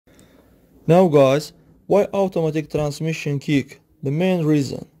Now guys, why automatic transmission kick? The main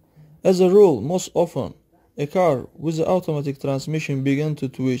reason. As a rule, most often, a car with an automatic transmission begins to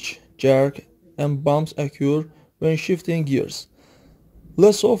twitch, jerk, and bumps occur when shifting gears.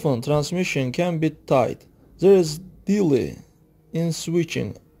 Less often, transmission can be tight. There is delay in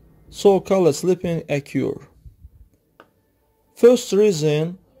switching, so-called slipping occur. First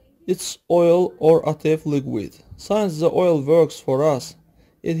reason, it's oil or ATF liquid. Since the oil works for us,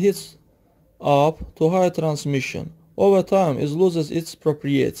 it heats up to high transmission. Over time, it loses its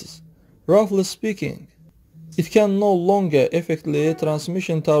properties. Roughly speaking, it can no longer effectively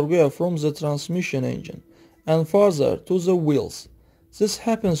transmission torque from the transmission engine and further to the wheels. This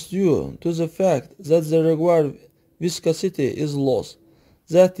happens due to the fact that the required viscosity is lost,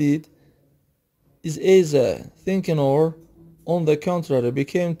 that it is either thinner or, on the contrary,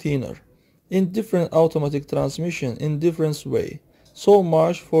 became thinner. In different automatic transmission in different way. So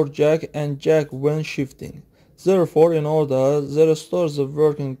much for jack and jack when shifting. Therefore, in order to restore the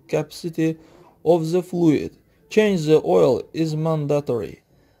working capacity of the fluid, change the oil is mandatory.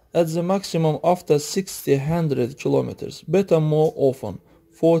 At the maximum after 60-100 kilometers, better more often,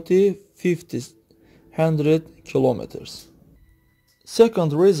 40-50-100 kilometers.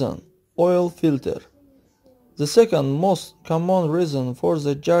 Second reason, oil filter. The second most common reason for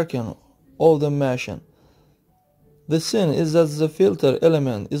the jerking of the machine. The thing is that the filter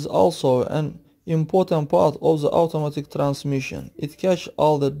element is also an important part of the automatic transmission. It catches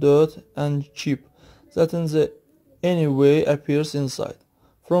all the dirt and chip that in any way appears inside.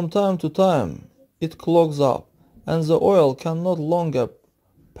 From time to time, it clogs up, and the oil can no longer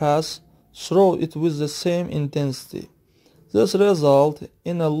pass through it with the same intensity. This results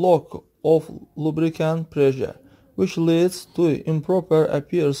in a lock of lubricant pressure, which leads to improper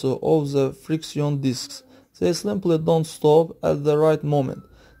appearance of the friction discs. They simply don't stop at the right moment.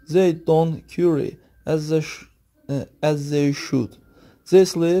 They don't curry as they should. They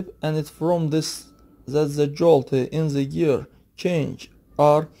slip, and it's from this that the jolt in the gear change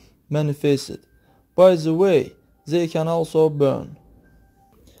are manifested. By the way, they can also burn.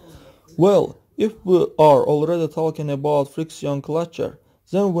 Well, if we are already talking about friction clutcher,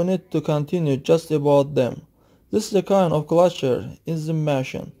 then we need to continue just about them. This is the kind of clutcher in the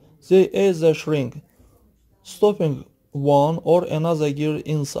machine. They either shrink, stopping one or another gear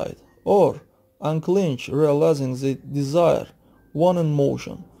inside, or unclench, realizing the desired one in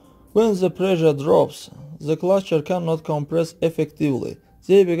motion. When the pressure drops, the clutcher cannot compress effectively.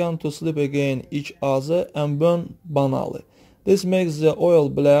 They begin to slip against each other and burn banally. This makes the oil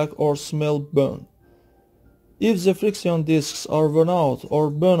black or smell burnt. If the friction discs are worn out or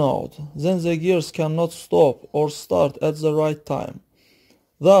burn out, then the gears cannot stop or start at the right time.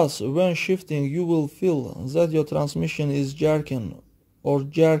 Thus, when shifting, you will feel that your transmission is jerking or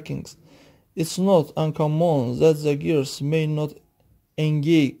jerking. It's not uncommon that the gears may not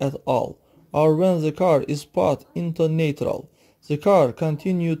engage at all, or when the car is put into neutral, the car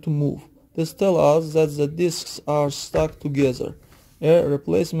continues to move. This tells us that the discs are stuck together. A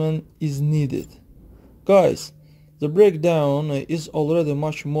replacement is needed. Guys, the breakdown is already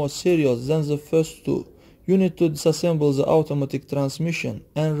much more serious than the first two. You need to disassemble the automatic transmission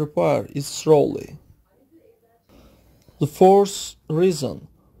and repair it thoroughly. The fourth reason,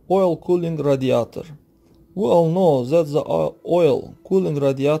 oil cooling radiator. We all know that the oil cooling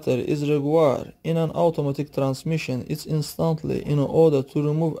radiator is required in an automatic transmission. It's instantly in order to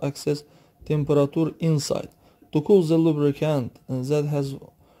remove excess temperature inside, to cool the lubricant that has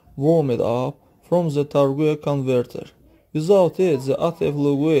warmed up from the torque converter. Without it, the ATF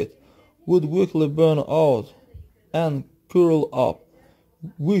liquid would quickly burn out and curl up,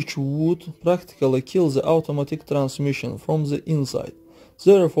 which would practically kill the automatic transmission from the inside.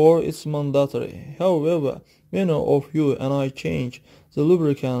 Therefore, it's mandatory. However, many of you and I change the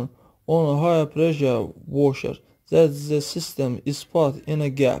lubricant on a higher pressure washer that the system is put in a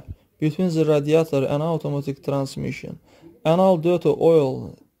gap between the radiator and automatic transmission, and all dirty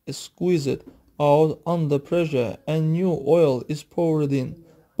oil is squeezed out under pressure and new oil is poured in.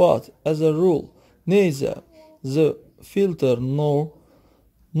 But as a rule, neither the filter nor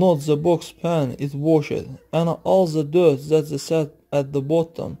not the box pan is washed, and all the dirt that sat at the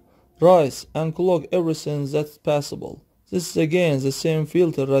bottom rise and clog everything that's passable. This is again the same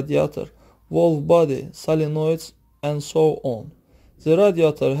filter, radiator, valve body, solenoids, and so on. The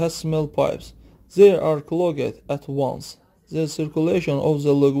radiator has small pipes. They are clogged at once. The circulation of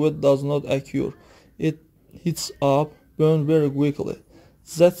the liquid does not occur. It heats up, burns very quickly.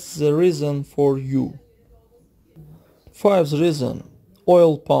 That's the reason for you. Fifth reason,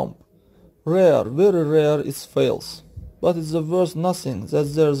 oil pump. Rare, very rare it fails. but it's worth nothing that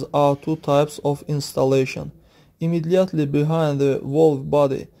there are two types of installation. Immediately behind the valve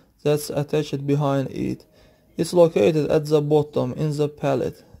body that's attached behind it. It's located at the bottom in the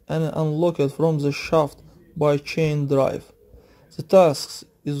pallet and unlocked from the shaft by chain drive. The task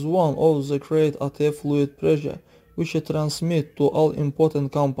is one of the create a fluid pressure which transmit to all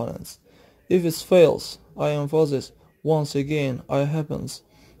important components. If it fails, I emphasize once again, it happens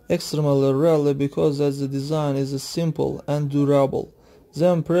extremely rarely because as the design is simple and durable,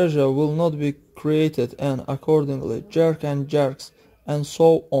 then pressure will not be created and accordingly jerks and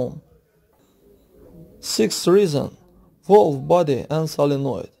so on. Sixth reason, valve body and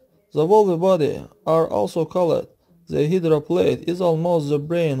solenoid. The valve body are also called the hydroplate is almost the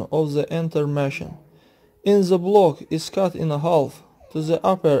brain of the entire machine. In the block is cut in half to the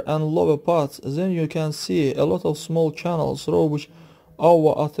upper and lower parts, then you can see a lot of small channels through which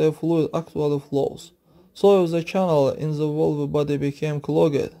our ATF fluid actually flows. So if the channel in the valve body became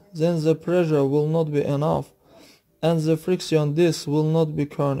clogged, then the pressure will not be enough and the friction disc will not be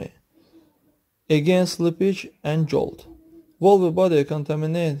corny. Again, slippage and jolt. Valve body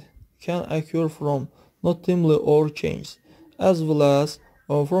contamination can occur from not timely or chains, as well as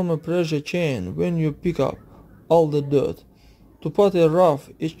from a pressure chain when you pick up all the dirt. To put it rough,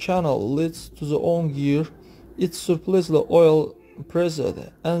 each channel leads to the own gear, its surplus oil pressed,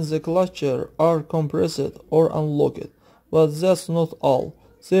 and the clutches are compressed or unlocked. But that's not all.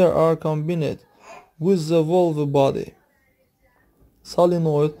 They are combined with the valve body.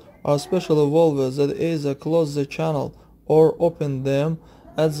 Solenoid are special valves that either close the channel or open them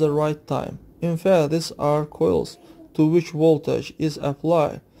at the right time. In fact, these are coils to which voltage is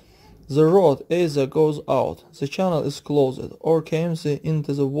applied. The rod either goes out, the channel is closed, or comes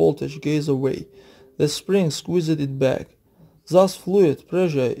into the voltage goes away. The spring squeezes it back. Thus fluid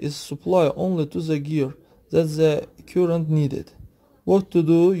pressure is supplied only to the gear that the current needed. What to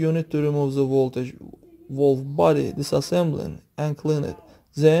do? You need to remove the voltage valve body, disassemble and clean it.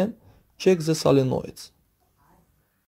 Then check the solenoids.